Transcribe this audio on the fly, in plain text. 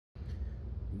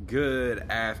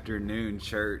Good afternoon,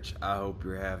 church. I hope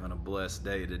you're having a blessed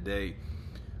day today.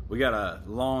 We got a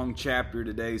long chapter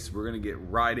today, so we're going to get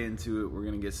right into it. We're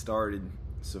going to get started.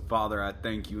 So, Father, I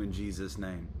thank you in Jesus'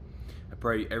 name. I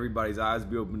pray everybody's eyes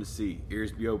be open to see,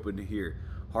 ears be open to hear,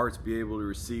 hearts be able to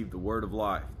receive the word of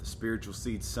life, the spiritual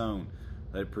seed sown,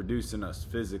 let it produce in us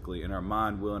physically, in our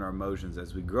mind, will, and our emotions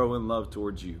as we grow in love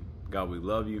towards you. God, we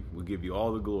love you. We give you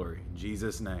all the glory. In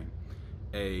Jesus' name,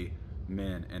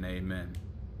 amen and amen.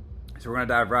 So we're going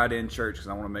to dive right in, church, because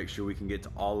I want to make sure we can get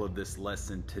to all of this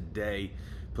lesson today.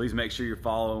 Please make sure you're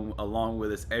following along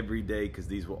with us every day, because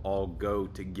these will all go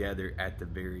together at the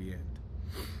very end.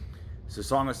 So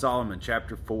Song of Solomon,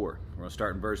 chapter 4. We're going to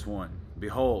start in verse 1.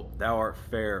 Behold, thou art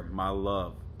fair, my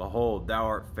love. Behold, thou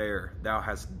art fair. Thou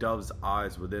hast dove's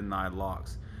eyes within thy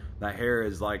locks. Thy hair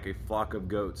is like a flock of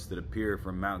goats that appear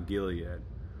from Mount Gilead.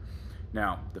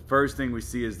 Now, the first thing we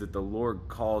see is that the Lord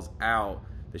calls out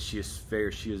that she is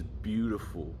fair, she is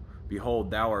beautiful.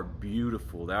 Behold, thou art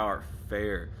beautiful, thou art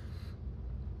fair.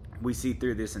 We see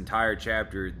through this entire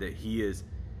chapter that he is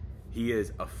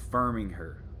affirming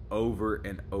her over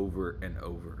and over and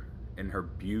over in her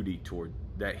beauty, toward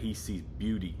that he sees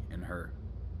beauty in her.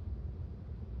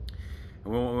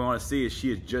 And what we want to see is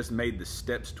she has just made the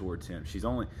steps towards him. She's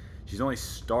only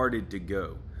started to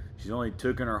go. She's only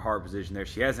taken her heart position there.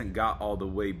 She hasn't got all the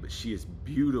way, but she is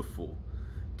beautiful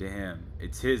to him.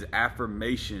 It's his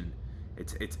affirmation.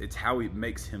 It's how it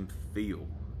makes him feel.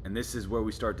 And this is where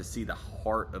we start to see the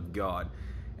heart of God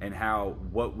and how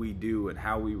what we do and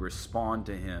how we respond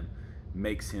to him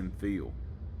makes him feel.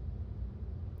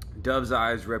 Dove's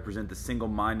eyes represent the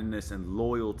single-mindedness and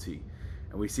loyalty.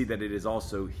 And we see that it is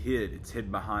also hid. It's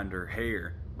hid behind her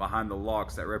hair, behind the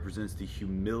locks. That represents the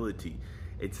humility.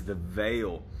 It's the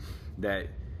veil that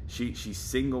she's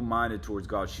single-minded towards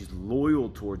God. She's loyal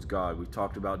towards God. We've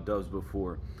talked about doves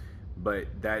before, but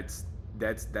that's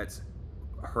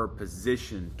her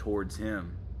position towards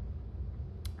him,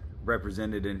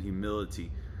 represented in humility.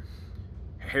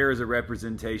 Hair is a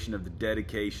representation of the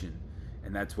dedication,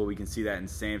 and that's what we can see that in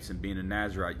Samson being a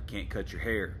Nazirite. You can't cut your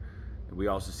hair. And we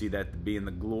also see that being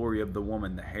the glory of the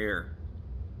woman, the hair,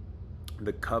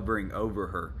 the covering over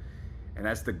her, and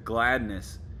that's the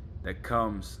gladness that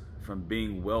comes from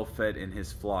being well fed in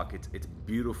his flock. It's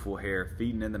beautiful hair,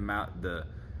 feeding in the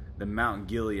Mount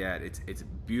Gilead. It's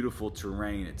beautiful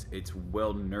terrain. It's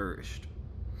well nourished.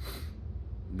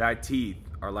 Thy teeth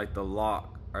are like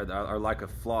are like a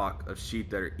flock of sheep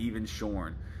that are even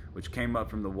shorn, which came up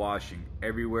from the washing.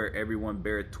 Everywhere everyone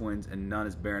beareth twins, and none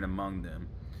is barren among them.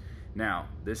 Now,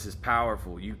 this is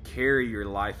powerful. You carry your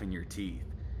life in your teeth.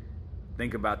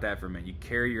 Think about that for a minute. You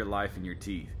carry your life in your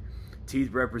teeth.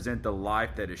 Teeth represent the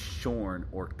life that is shorn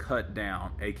or cut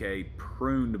down, aka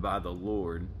pruned by the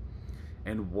Lord,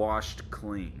 and washed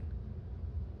clean.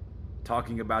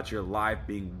 Talking about your life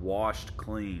being washed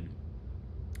clean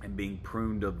and being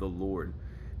pruned of the Lord.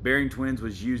 Bearing twins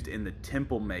was used in the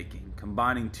temple making,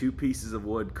 combining two pieces of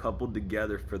wood coupled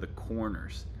together for the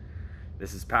corners.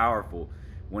 This is powerful.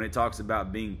 When it talks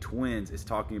about being twins, it's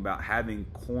talking about having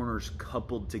corners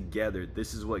coupled together.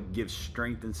 This is what gives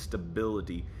strength and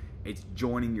stability. It's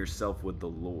joining yourself with the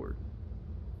Lord.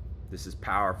 This is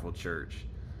powerful, church.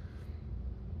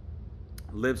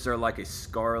 Lips are like a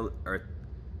scarlet, or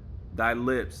thy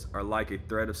lips are like a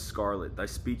thread of scarlet. Thy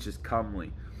speech is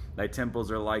comely. Thy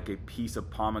temples are like a piece of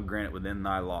pomegranate within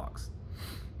thy locks.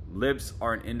 Lips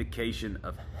are an indication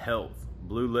of health.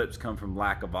 Blue lips come from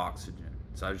lack of oxygen.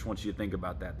 So I just want you to think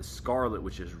about that. The scarlet,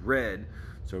 which is red,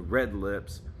 so red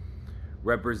lips,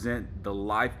 represent the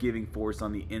life-giving force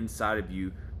on the inside of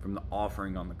you from the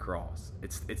offering on the cross.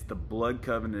 It's the blood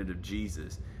covenant of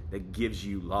Jesus that gives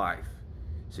you life.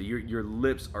 So your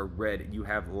lips are red. You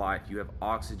have life. You have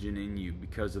oxygen in you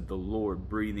because of the Lord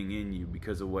breathing in you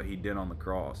because of what he did on the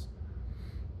cross.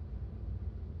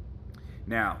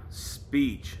 Now,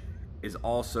 speech is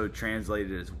also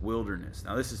translated as wilderness.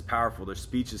 Now, this is powerful. Their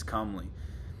speech is comely.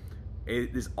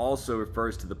 This also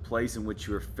refers to the place in which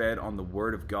you are fed on the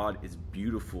word of God is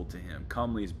beautiful to him.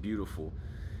 Comely is beautiful.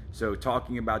 So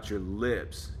talking about your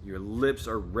lips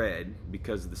are red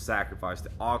because of the sacrifice.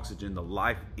 The oxygen, the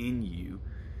life in you,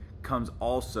 comes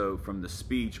also from the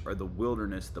speech or the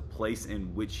wilderness, the place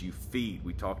in which you feed.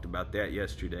 We talked about that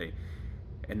yesterday.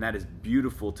 And that is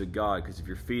beautiful to God, because if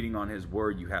you're feeding on his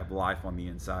word, you have life on the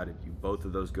inside of you. Both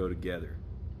of those go together.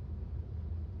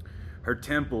 Her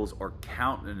temples or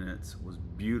countenance was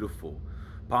beautiful.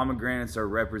 Pomegranates are a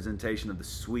representation of the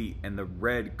sweet, and the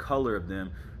red color of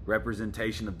them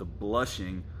representation of the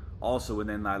blushing also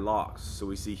within thy locks. So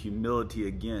we see humility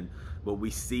again, but we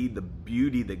see the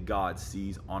beauty that God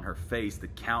sees on her face, the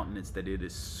countenance, that it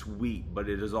is sweet, but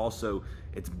it is also,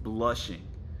 it's blushing.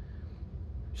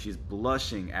 She's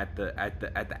blushing at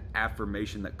the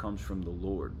affirmation that comes from the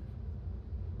Lord.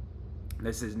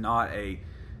 This is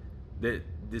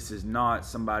not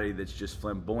somebody that's just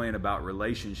flamboyant about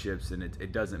relationships and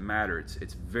it doesn't matter.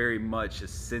 It's very much a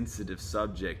sensitive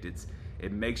subject.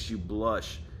 It makes you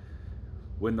blush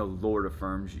when the Lord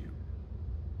affirms you.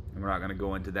 And we're not going to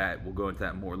go into that. We'll go into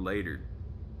that more later.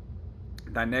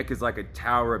 Thy neck is like a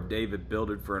tower of David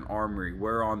builded for an armory,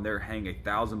 whereon there hang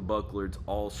 1,000 bucklers,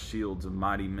 all shields of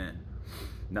mighty men.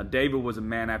 Now David was a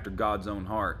man after God's own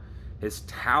heart. His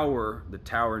tower, the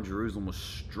tower in Jerusalem, was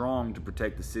strong to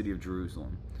protect the city of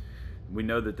Jerusalem. We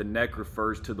know that the neck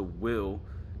refers to the will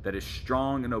that is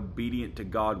strong and obedient to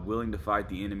God, willing to fight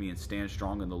the enemy and stand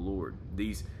strong in the Lord.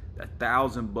 These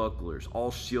 1,000 bucklers,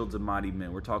 all shields of mighty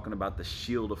men. We're talking about the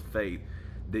shield of faith,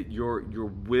 that your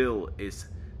will is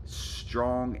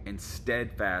strong and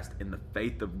steadfast in the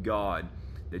faith of God,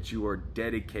 that you are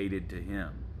dedicated to Him.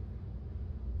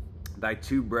 Thy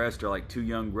two breasts are like two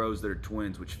young roes that are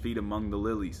twins, which feed among the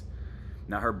lilies.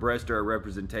 Now her breasts are a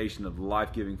representation of the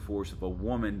life-giving force of a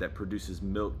woman that produces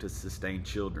milk to sustain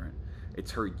children.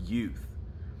 It's her youth.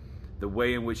 The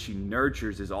way in which she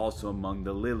nurtures is also among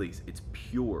the lilies. It's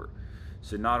pure.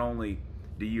 So not only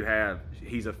do you have,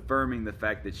 he's affirming the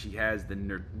fact that she has the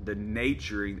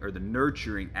nurturing or the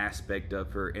nurturing aspect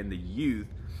of her in the youth,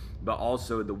 but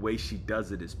also the way she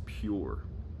does it is pure.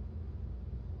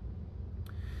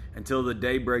 Until the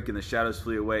day break and the shadows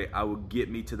flee away, I will get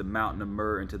me to the mountain of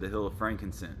myrrh and to the hill of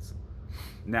frankincense.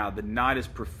 Now, the night is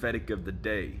prophetic of the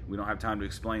day. We don't have time to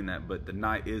explain that, but the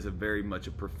night is very much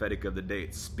a prophetic of the day.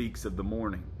 It speaks of the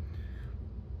morning.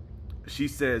 She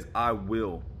says, I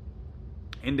will,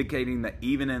 indicating that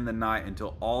even in the night,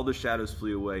 until all the shadows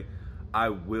flee away, I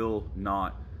will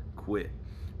not quit.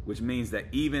 Which means that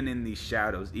even in these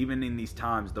shadows, even in these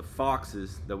times, the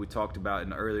foxes that we talked about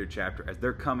in the earlier chapter, as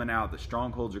they're coming out, the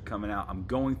strongholds are coming out, I'm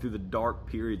going through the dark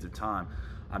periods of time.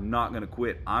 I'm not going to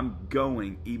quit. I'm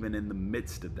going even in the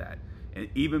midst of that. And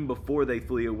even before they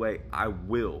flee away, I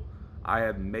will. I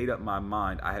have made up my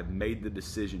mind. I have made the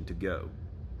decision to go.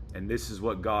 And this is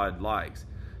what God likes.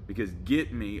 Because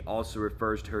get me also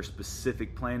refers to her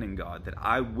specific plan in God, that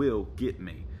I will get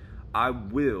me. I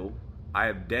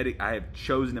have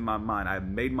chosen in my mind, I have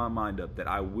made my mind up that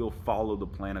I will follow the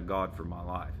plan of God for my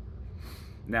life.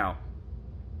 Now,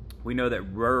 we know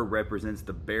that myrrh represents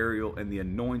the burial and the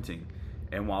anointing,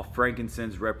 and while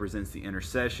frankincense represents the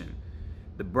intercession.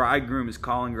 The bridegroom is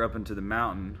calling her up into the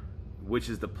mountain, which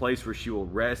is the place where she will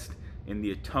rest in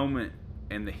the atonement,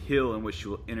 and the hill in which she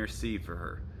will intercede for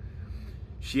her.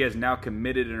 She has now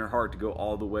committed in her heart to go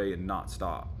all the way and not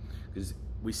stop. Because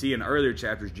we see in earlier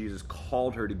chapters, Jesus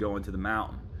called her to go into the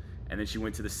mountain. And then she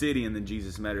went to the city, and then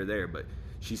Jesus met her there. But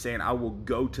she's saying, I will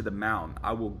go to the mountain.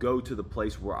 I will go to the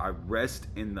place where I rest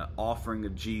in the offering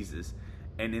of Jesus,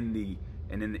 and in the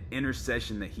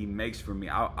intercession that He makes for me.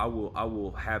 I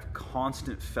will have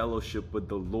constant fellowship with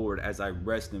the Lord as I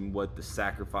rest in what the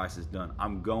sacrifice has done.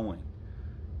 I'm going,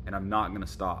 and I'm not going to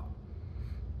stop.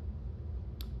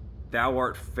 Thou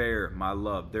art fair, my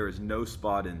love. There is no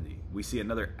spot in thee. We see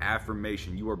another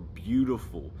affirmation. You are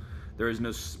beautiful. There is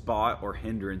no spot or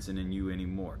hindrance in you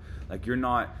anymore. Like you're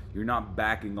not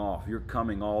backing off. You're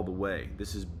coming all the way.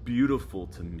 This is beautiful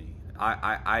to me.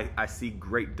 I see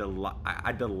great delight.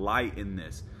 I delight in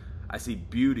this. I see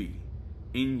beauty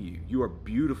in you. You are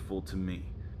beautiful to me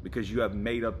because you have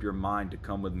made up your mind to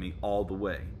come with me all the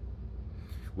way.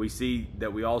 We see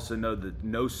that we also know that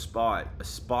no spot, a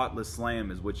spotless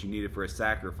lamb is what you needed for a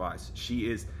sacrifice. She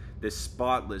is this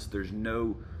spotless. There's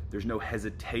no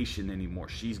hesitation anymore.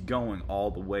 She's going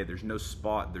all the way. There's no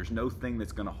spot. There's no thing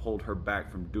that's going to hold her back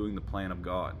from doing the plan of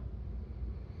God.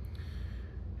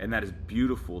 And that is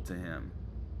beautiful to Him.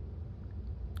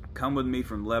 Come with me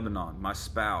from Lebanon, my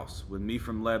spouse, with me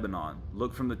from Lebanon.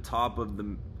 Look from the top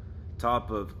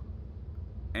of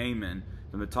Ammon,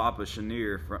 from the top of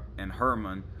Shinir and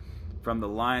Hermon, from the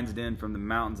lion's den, from the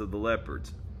mountains of the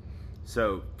leopards.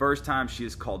 So, first time she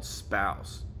is called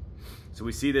spouse. So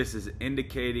we see this as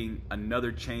indicating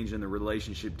another change in the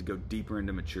relationship to go deeper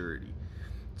into maturity.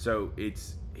 So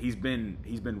he's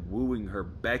been wooing her,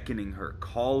 beckoning her,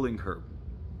 calling her,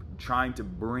 trying to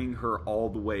bring her all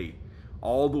the way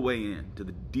in to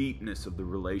the deepness of the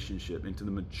relationship, into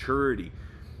the maturity.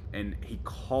 And he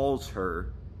calls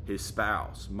her his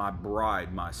spouse, my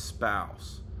bride, my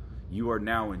spouse. You are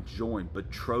now enjoined,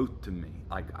 betrothed to me.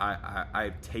 Like I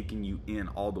have taken you in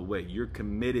all the way. You're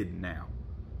committed now.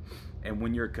 And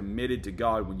when you're committed to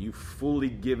God, when you've fully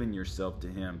given yourself to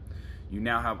Him, you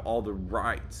now have all the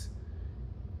rights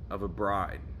of a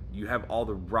bride. You have all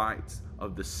the rights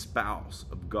of the spouse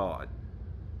of God.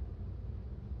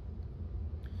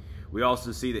 We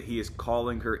also see that He is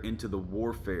calling her into the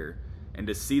warfare and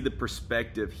to see the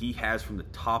perspective He has from the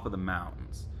top of the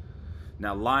mountains.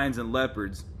 Now, lions and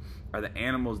leopards are the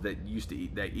animals that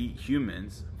eat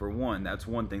humans. For one, that's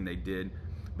one thing they did.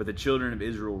 But the children of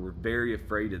Israel were very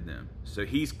afraid of them. So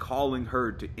He's calling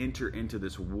her to enter into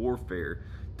this warfare,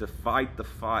 to fight the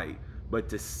fight, but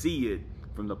to see it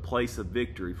from the place of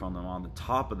victory, from them on the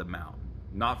top of the mountain,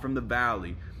 not from the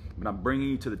valley. But I'm bringing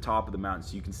you to the top of the mountain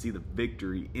so you can see the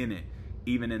victory in it,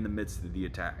 even in the midst of the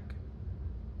attack.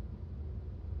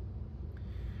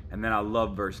 And then I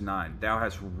love verse 9. Thou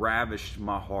hast ravished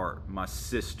my heart, my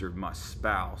sister, my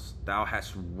spouse. Thou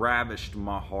hast ravished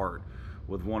my heart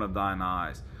with one of thine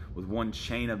eyes, with one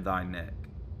chain of thy neck.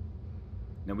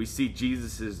 Now we see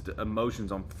Jesus'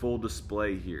 emotions on full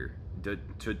display here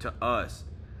to us,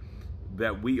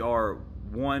 that we are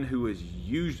one who is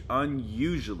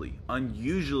unusually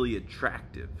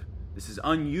attractive. This is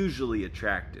unusually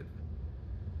attractive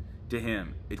to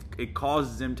Him. It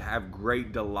causes Him to have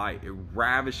great delight. It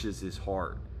ravishes His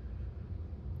heart.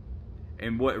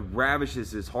 And what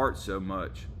ravishes His heart so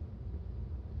much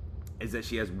is that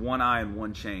she has one eye and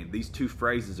one chain. These two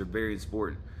phrases are very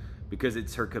important because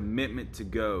it's her commitment to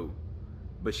go,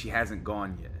 but she hasn't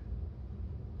gone yet.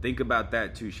 Think about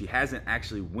that too. She hasn't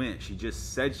actually went. She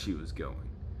just said she was going.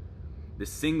 The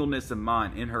singleness of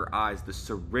mind in her eyes, the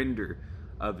surrender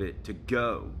of it to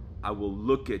go. I will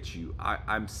look at you.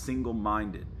 I'm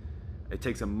single-minded. It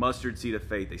takes a mustard seed of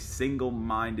faith, a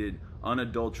single-minded,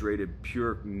 unadulterated,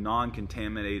 pure,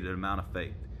 non-contaminated amount of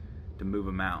faith to move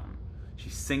a mountain.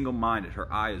 She's single-minded.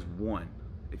 Her eye is one.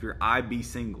 If your eye be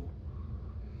single.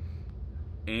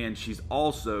 And she's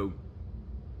also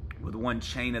with one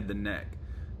chain of the neck.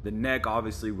 The neck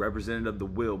obviously representative of the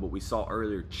will, but we saw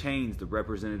earlier chains, the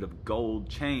representative of gold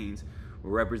chains,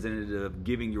 were representative of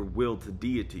giving your will to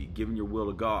deity, giving your will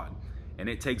to God. And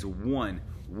it takes one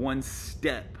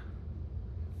step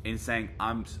in saying,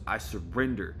 I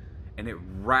surrender. And it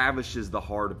ravishes the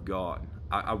heart of God.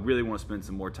 I really want to spend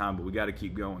some more time, but we got to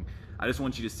keep going. I just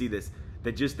want you to see this,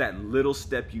 that just that little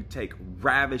step you take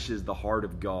ravishes the heart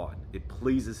of God. It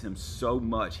pleases Him so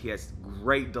much. He has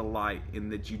great delight in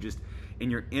that you just, in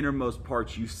your innermost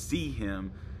parts, you see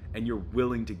Him and you're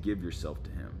willing to give yourself to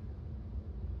Him.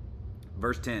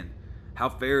 Verse 10, how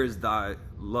fair is thy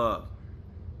love,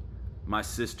 my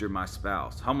sister, my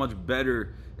spouse. How much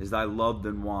better is thy love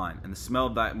than wine, and the smell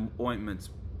of thy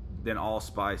ointments than all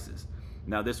spices.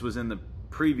 Now this was in the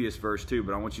previous verse too,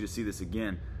 but I want you to see this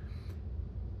again.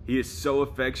 He is so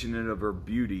affectionate of her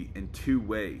beauty in two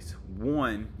ways.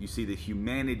 One, you see the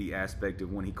humanity aspect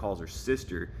of when He calls her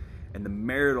sister, and the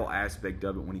marital aspect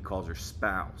of it when He calls her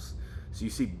spouse. So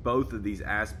you see both of these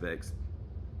aspects,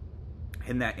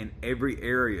 and that in every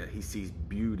area He sees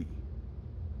beauty.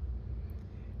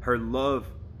 Her love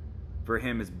for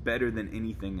Him is better than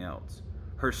anything else.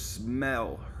 Her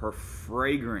smell, her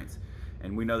fragrance,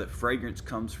 and we know that fragrance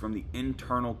comes from the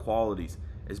internal qualities,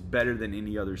 is better than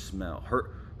any other smell.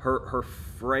 Her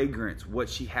fragrance, what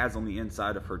she has on the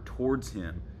inside of her towards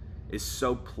Him, is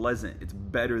so pleasant. It's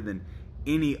better than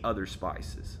any other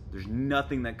spices. There's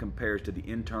nothing that compares to the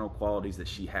internal qualities that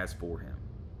she has for Him.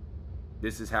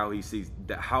 This is how He sees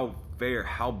that. How fair,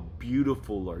 how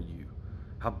beautiful are you?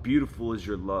 How beautiful is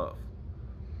your love?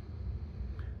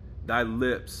 Thy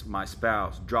lips, my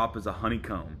spouse, drop as a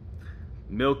honeycomb.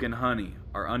 Milk and honey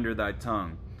are under thy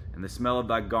tongue, and the smell of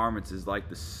thy garments is like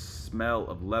the smell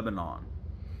of Lebanon.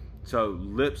 So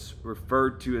lips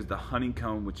referred to as the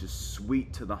honeycomb, which is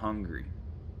sweet to the hungry.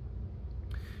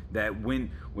 That when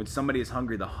somebody is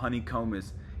hungry, the honeycomb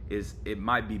is it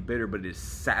might be bitter, but it is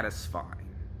satisfying.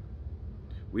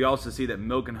 We also see that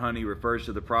milk and honey refers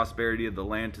to the prosperity of the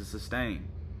land to sustain.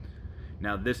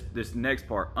 Now this next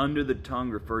part, under the tongue,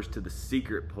 refers to the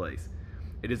secret place.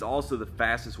 It is also the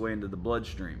fastest way into the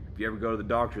bloodstream. If you ever go to the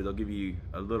doctor, they'll give you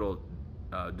a little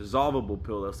dissolvable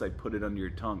pill. They'll say put it under your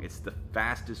tongue. It's the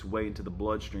fastest way into the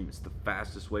bloodstream. It's the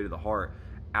fastest way to the heart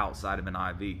outside of an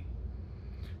IV.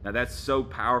 Now that's so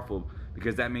powerful,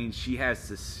 because that means she has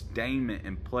sustainment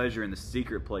and pleasure in the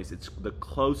secret place. It's the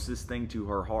closest thing to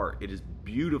her heart. It is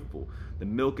beautiful. The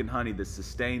milk and honey, the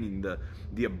sustaining,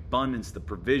 the abundance, the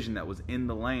provision that was in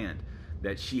the land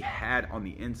that she had on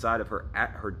the inside of her, at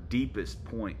her deepest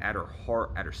point, at her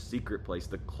heart, at her secret place,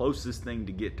 the closest thing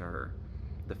to get to her,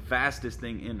 the fastest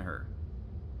thing in her.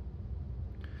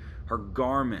 Her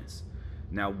garments,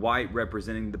 now white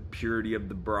representing the purity of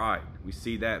the bride. We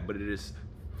see that, but it is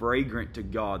fragrant to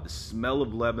God. The smell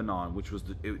of Lebanon, which was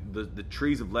the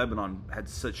trees of Lebanon had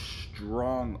such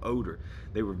strong odor.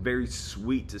 They were very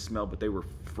sweet to smell, but they were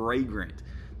fragrant.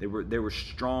 They were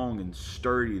strong and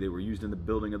sturdy. They were used in the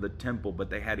building of the temple, but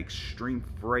they had extreme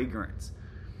fragrance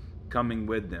coming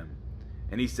with them.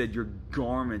 And he said, your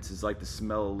garments is like the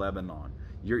smell of Lebanon.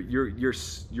 You're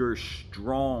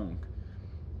strong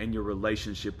in your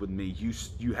relationship with me.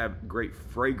 You have great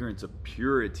fragrance of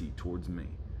purity towards me.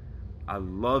 I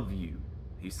love you.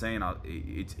 He's saying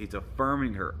it's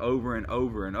affirming her over and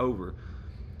over and over,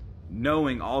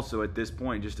 knowing also at this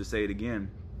point, just to say it again,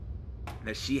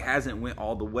 that she hasn't went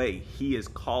all the way. He is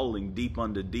calling deep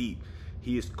unto deep.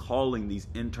 He is calling these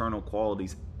internal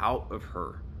qualities out of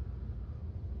her.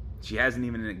 She hasn't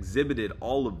even exhibited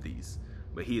all of these,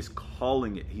 but he is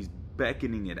calling it. He's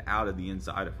beckoning it out of the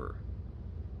inside of her.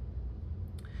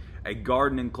 A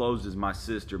garden enclosed is my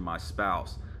sister, my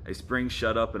spouse, a spring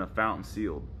shut up and a fountain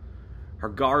sealed. Her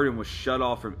garden was shut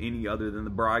off from any other than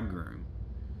the bridegroom,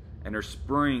 and her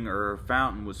spring or her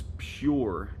fountain was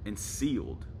pure and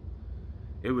sealed.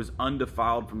 It was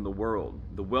undefiled from the world.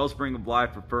 The wellspring of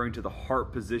life, referring to the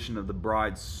heart position of the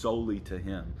bride solely to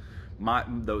him.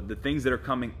 The things that are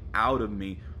coming out of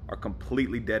me are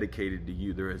completely dedicated to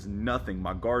you. There is nothing.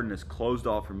 My garden is closed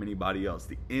off from anybody else.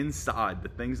 The inside, the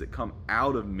things that come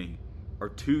out of me are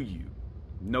to you,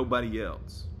 nobody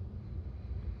else.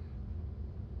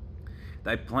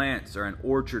 Thy plants are an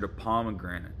orchard of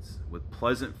pomegranates with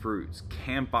pleasant fruits,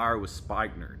 campfire with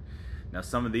spikenard. Now,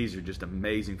 some of these are just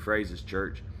amazing phrases,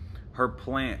 church. Her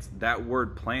plants, that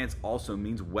word plants also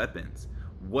means weapons.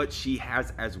 What she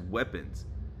has as weapons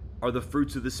are the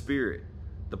fruits of the Spirit.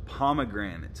 The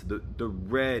pomegranates, the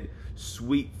red,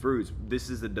 sweet fruits. This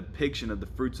is a depiction of the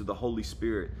fruits of the Holy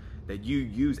Spirit that you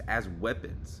use as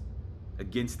weapons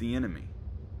against the enemy.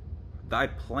 Thy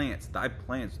plants,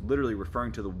 literally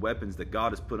referring to the weapons that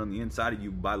God has put on the inside of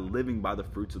you by living by the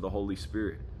fruits of the Holy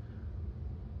Spirit.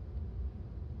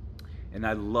 And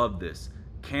I love this.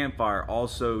 Campfire,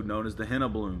 also known as the henna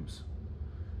blooms.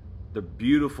 They're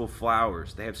beautiful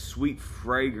flowers. They have sweet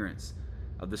fragrance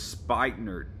of the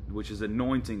spikenard, which is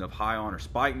anointing of high honor.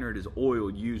 Spikenard is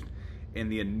oil used in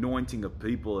the anointing of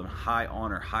people in high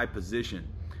honor, high position.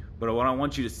 But what I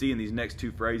want you to see in these next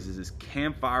two phrases is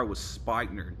campfire with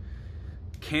spikenard.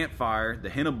 Campfire, the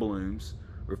henna blooms,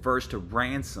 refers to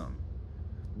ransom.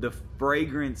 The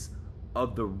fragrance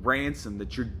of the ransom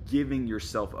that you're giving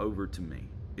yourself over to me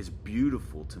is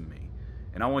beautiful to me.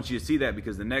 And I want you to see that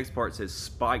because the next part says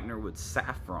spikenard with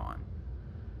saffron,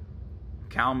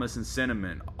 calamus and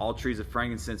cinnamon, all trees of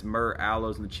frankincense, myrrh,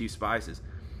 aloes, and the chief spices.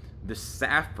 The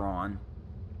saffron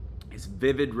is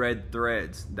vivid red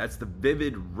threads. That's the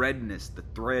vivid redness, the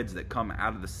threads that come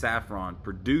out of the saffron,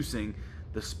 producing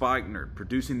the spikenard,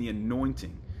 producing the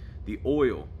anointing, the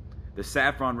oil. The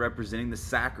saffron representing the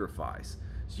sacrifice.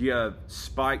 So you have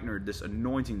spikenard, this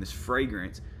anointing, this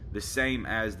fragrance, the same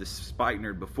as the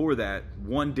spikenard before that,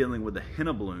 one dealing with the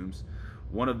henna blooms.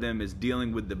 One of them is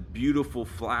dealing with the beautiful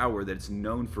flower that's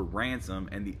known for ransom,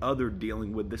 and the other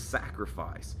dealing with the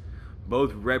sacrifice.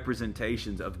 Both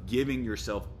representations of giving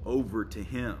yourself over to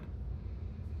him.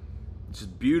 It's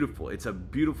just beautiful. It's a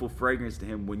beautiful fragrance to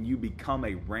him when you become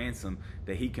a ransom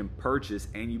that he can purchase,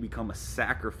 and you become a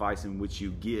sacrifice in which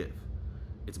you give.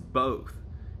 It's both.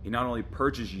 He not only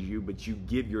purchases you, but you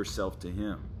give yourself to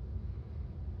him.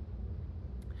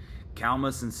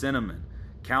 Calamus and cinnamon.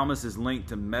 Calamus is linked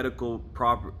to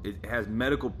it has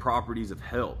medical properties of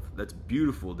health. That's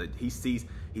beautiful that he sees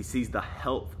the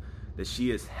health, that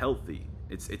she is healthy.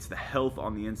 It's the health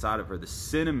on the inside of her. The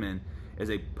cinnamon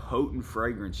is a potent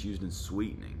fragrance used in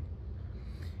sweetening.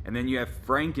 And then you have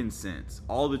frankincense.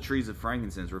 All the trees of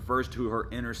frankincense refers to her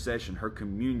intercession, her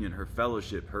communion, her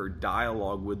fellowship, her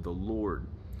dialogue with the Lord.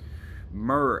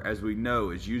 Myrrh, as we know,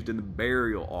 is used in the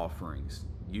burial offerings,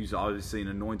 used obviously in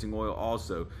anointing oil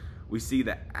also. We see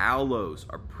that aloes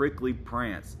are prickly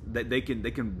plants that they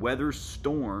can weather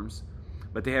storms,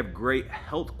 but they have great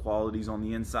health qualities on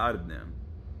the inside of them.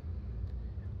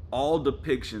 All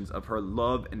depictions of her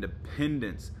love and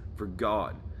dependence for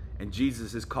God. And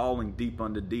Jesus is calling deep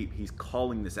unto deep. He's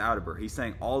calling this out of her. He's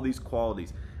saying all these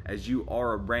qualities, as you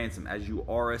are a ransom, as you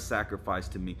are a sacrifice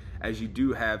to me, as you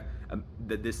do have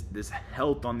this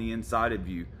health on the inside of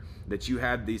you, that you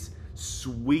have this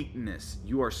sweetness.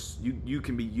 You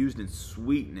can be used in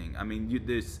sweetening. I mean,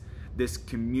 this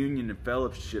communion and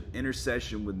fellowship,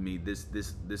 intercession with me,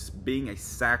 this being a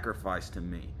sacrifice to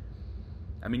me.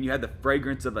 I mean, you have the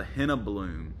fragrance of a henna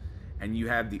bloom, and you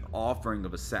have the offering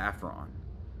of a saffron.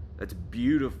 That's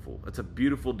beautiful. That's a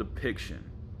beautiful depiction.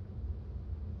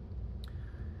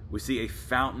 We see a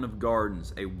fountain of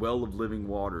gardens, a well of living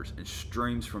waters, and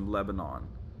streams from Lebanon.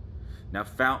 Now,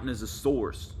 fountain is a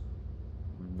source,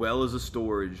 well is a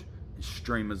storage, and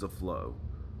stream is a flow.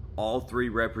 All three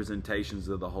representations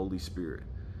of the Holy Spirit.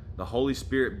 The Holy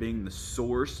Spirit being the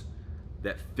source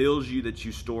that fills you, that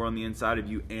you store on the inside of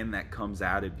you, and that comes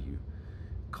out of you.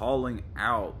 Calling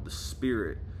out the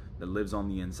Spirit that lives on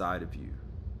the inside of you.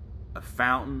 A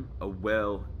fountain, a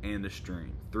well, and a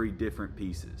stream. Three different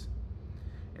pieces.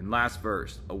 And last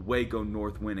verse, awake, O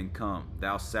north wind, and come,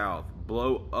 thou south,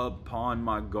 blow upon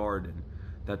my garden,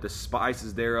 that the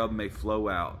spices thereof may flow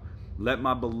out. Let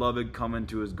my beloved come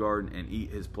into his garden and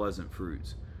eat his pleasant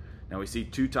fruits. Now we see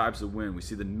two types of wind. We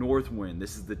see the north wind.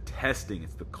 This is the testing.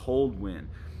 It's the cold wind.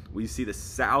 We see the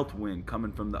south wind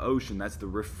coming from the ocean. That's the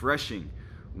refreshing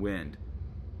wind.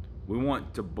 We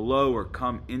want to blow or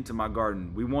come into my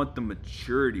garden. We want the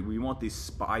maturity. We want these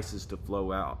spices to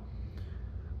flow out.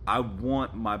 I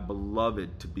want my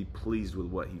beloved to be pleased with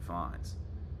what he finds.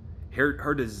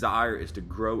 Her desire is to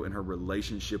grow in her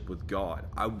relationship with God.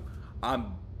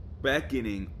 I'm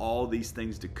beckoning all these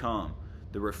things to come.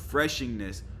 The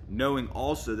refreshingness, knowing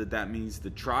also that means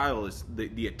the trial is,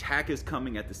 the attack is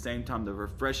coming at the same time the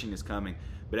refreshing is coming.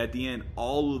 But at the end,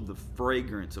 all of the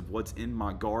fragrance of what's in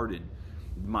my garden,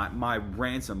 my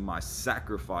ransom, my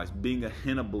sacrifice, being a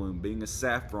henna bloom, being a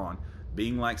saffron,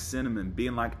 being like cinnamon,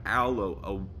 being like aloe,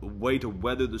 a way to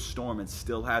weather the storm and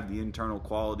still have the internal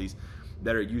qualities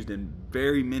that are used in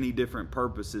very many different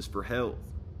purposes for health.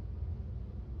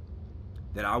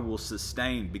 That I will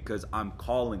sustain because I'm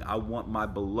calling. I want my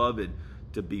beloved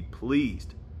to be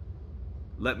pleased.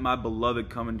 Let my beloved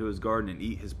come into his garden and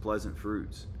eat his pleasant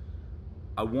fruits.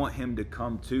 I want him to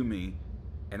come to me,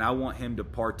 and I want him to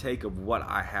partake of what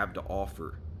I have to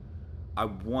offer. I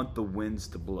want the winds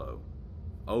to blow.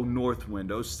 Oh north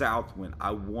wind, oh south wind,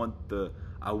 I want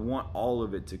all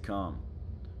of it to come.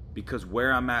 Because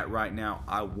where I'm at right now,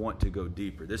 I want to go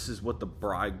deeper. This is what the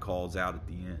bride calls out at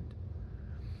the end.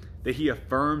 That he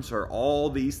affirms her all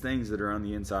these things that are on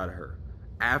the inside of her.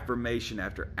 Affirmation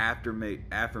after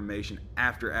affirmation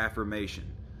after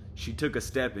affirmation. She took a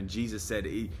step and Jesus said,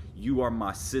 you are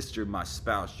my sister, my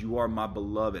spouse. You are my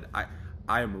beloved. I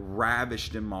am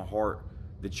ravished in my heart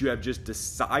that you have just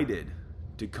decided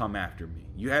to come after me.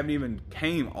 You haven't even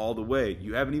came all the way.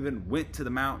 You haven't even went to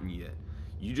the mountain yet.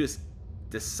 You just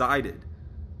decided.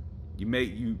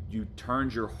 You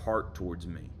turned your heart towards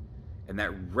me. And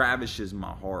that ravishes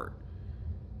my heart.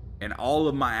 And all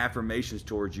of my affirmations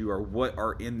towards you are what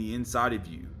are in the inside of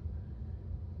you.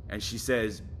 And she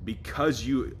says, because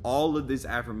all of this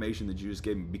affirmation that you just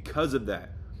gave me, because of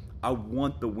that, I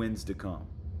want the winds to come.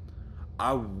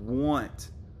 I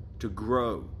want to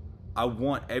grow. I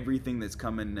want everything that's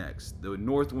coming next. The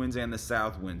north winds and the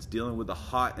south winds, dealing with the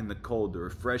hot and the cold, the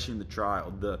refreshing, the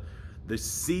trial, the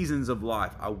seasons of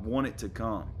life. I want it to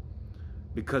come.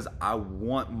 Because I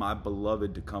want my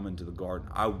beloved to come into the garden.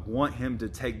 I want him to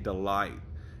take delight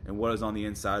in what is on the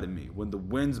inside of me. When the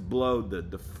winds blow,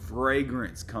 the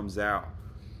fragrance comes out.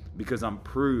 Because I'm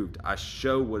proved. I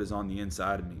show what is on the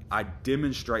inside of me. I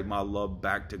demonstrate my love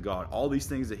back to God. All these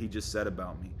things that he just said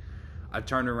about me. I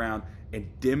turn around and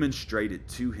demonstrate it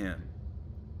to him.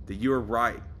 That you are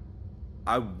right.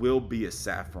 I will be a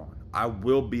saffron. I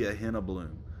will be a henna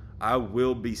bloom. I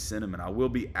will be cinnamon. I will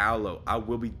be aloe. I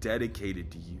will be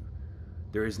dedicated to you.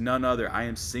 There is none other. I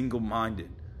am single-minded.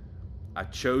 I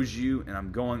chose you and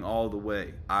I'm going all the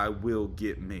way. I will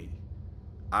get me.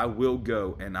 I will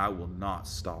go and I will not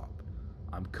stop.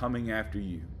 I'm coming after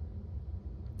you.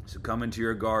 So come into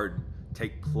your garden.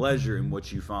 Take pleasure in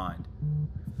what you find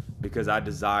because I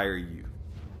desire you.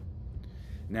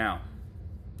 Now,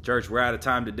 church, we're out of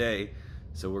time today,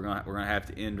 so we're gonna have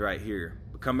to end right here.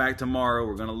 Come back tomorrow.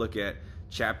 We're going to look at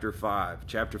chapter 5.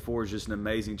 Chapter 4 is just an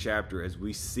amazing chapter as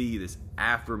we see this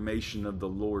affirmation of the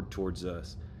Lord towards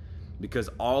us. Because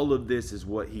all of this is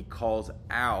what he calls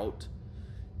out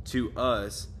to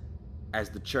us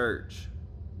as the church.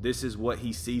 This is what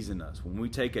he sees in us. When we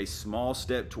take a small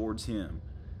step towards him,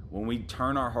 when we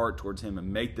turn our heart towards him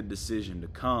and make the decision to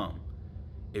come,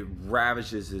 it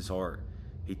ravishes his heart.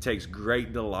 He takes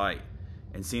great delight.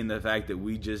 And seeing the fact that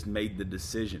we just made the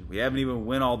decision. We haven't even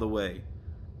went all the way.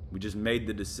 We just made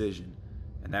the decision.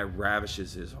 And that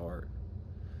ravishes his heart.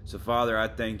 So Father, I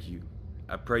thank you.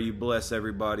 I pray you bless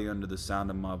everybody under the sound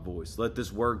of my voice. Let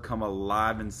this word come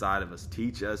alive inside of us.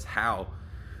 Teach us how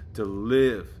to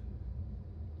live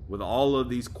with all of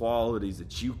these qualities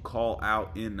that you call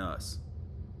out in us.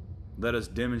 Let us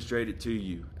demonstrate it to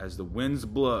you. As the winds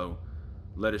blow,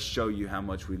 let us show you how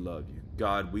much we love you.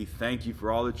 God, we thank you for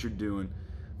all that you're doing.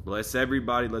 Bless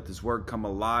everybody. Let this word come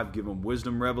alive. Give them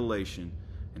wisdom, revelation.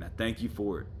 And I thank you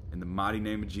for it. In the mighty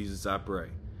name of Jesus, I pray.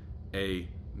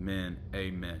 Amen.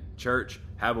 Amen. Church,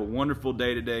 have a wonderful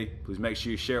day today. Please make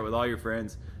sure you share it with all your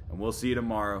friends. And we'll see you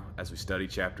tomorrow as we study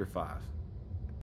chapter 5.